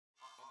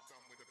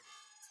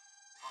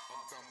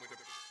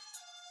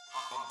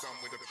I'm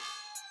done with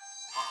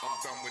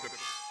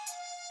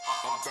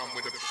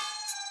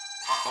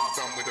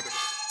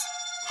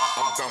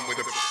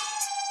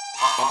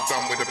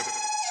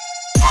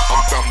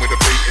the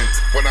baiting.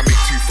 When I make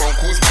 2 phone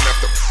calls, man,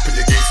 have to put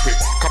your gates quick.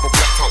 Couple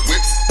blacked out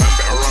whips, man,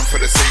 better run for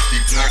the safety.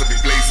 Now to be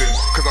blazing,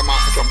 cause I'm out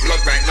for some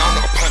blood right now,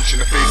 not a punch in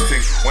the face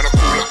thing. When I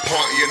call up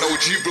party and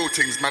OG real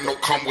things, man,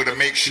 don't come with a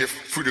makeshift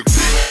through the group.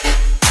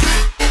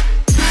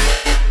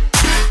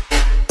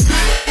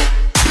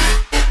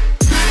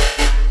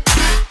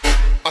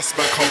 Us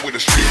man come with a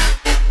street.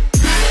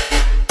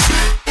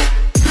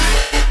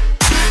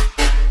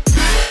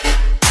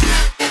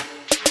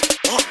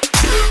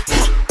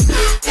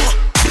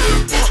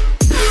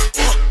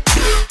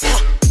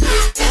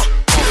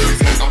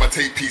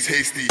 Take piece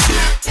hasty.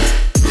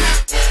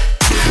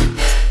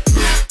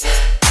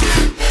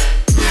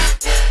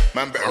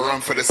 Man better run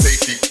for the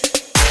safety.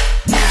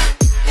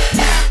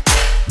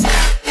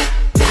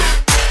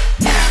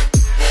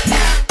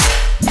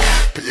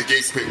 Put your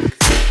gates quick.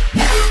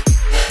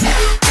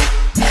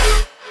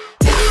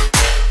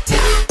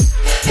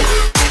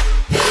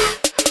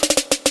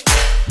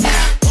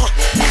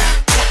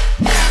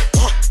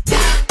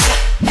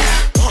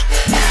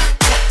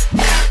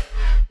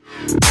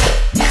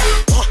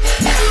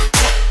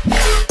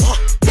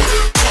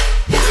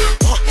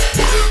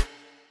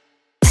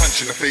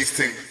 In the face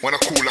thing when I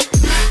call up.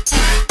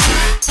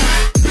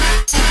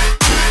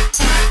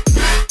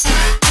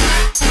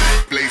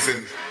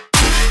 Blazing.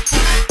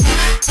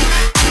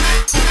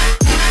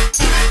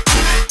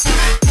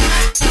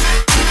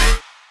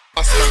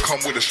 Us man come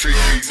with a straight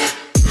breeze.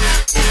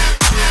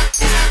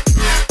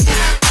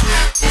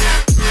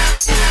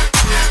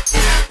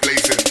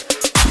 Blazing.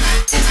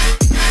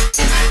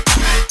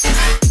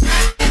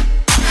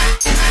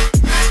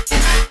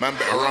 Man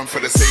better run for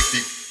the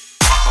safety.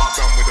 I'm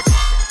done with the.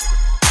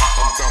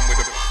 I'm done with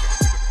it.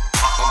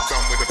 I'm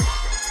done with it.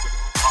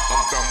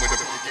 I'm done with it.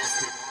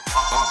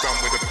 I'm done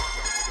with it.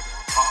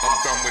 I'm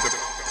done with it.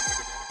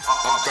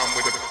 I'm done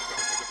with it.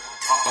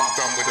 I'm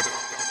done with it.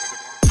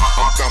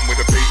 I'm done with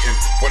the baiting.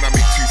 When I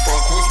make 2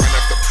 phone calls, man,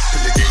 have to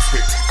put your gates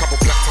quick. Couple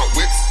blacked out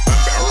whips, man,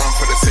 better run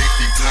for the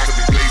safety. Now to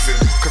be blazing,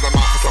 cause I'm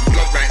out for some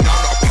blood right now,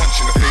 not a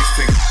punch in the face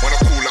thing. When I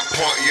call up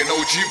party and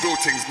OG real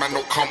things, man,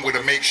 don't come with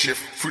a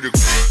makeshift through the.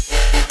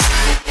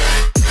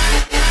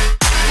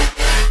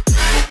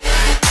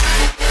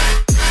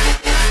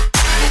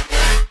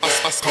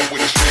 Us come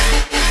with a street.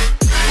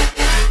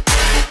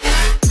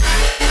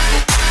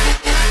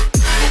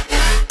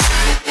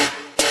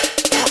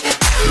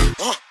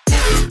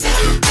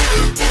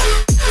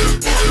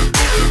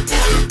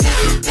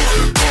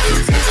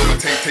 I'ma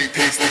take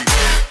tasty.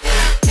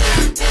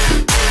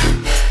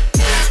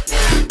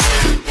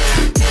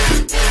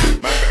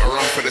 Man better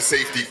run for the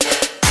safety.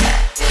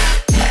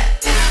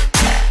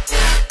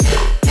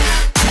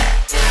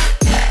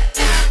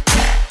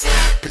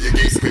 Put your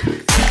gates quick.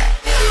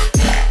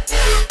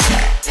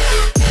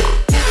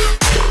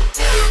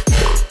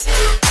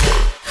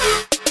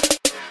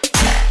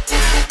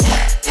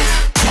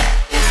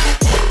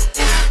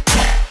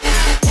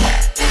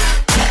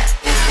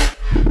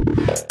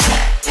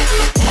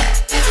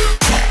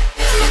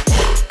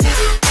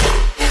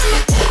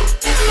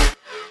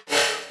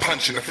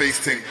 Punch in the face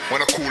thing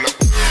when I call up.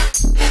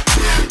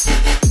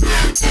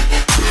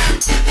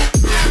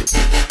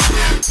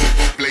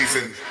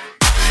 Blazing.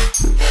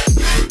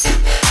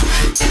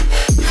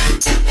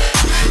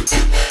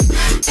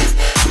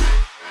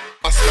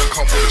 Us man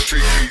come with a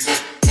straight breeze.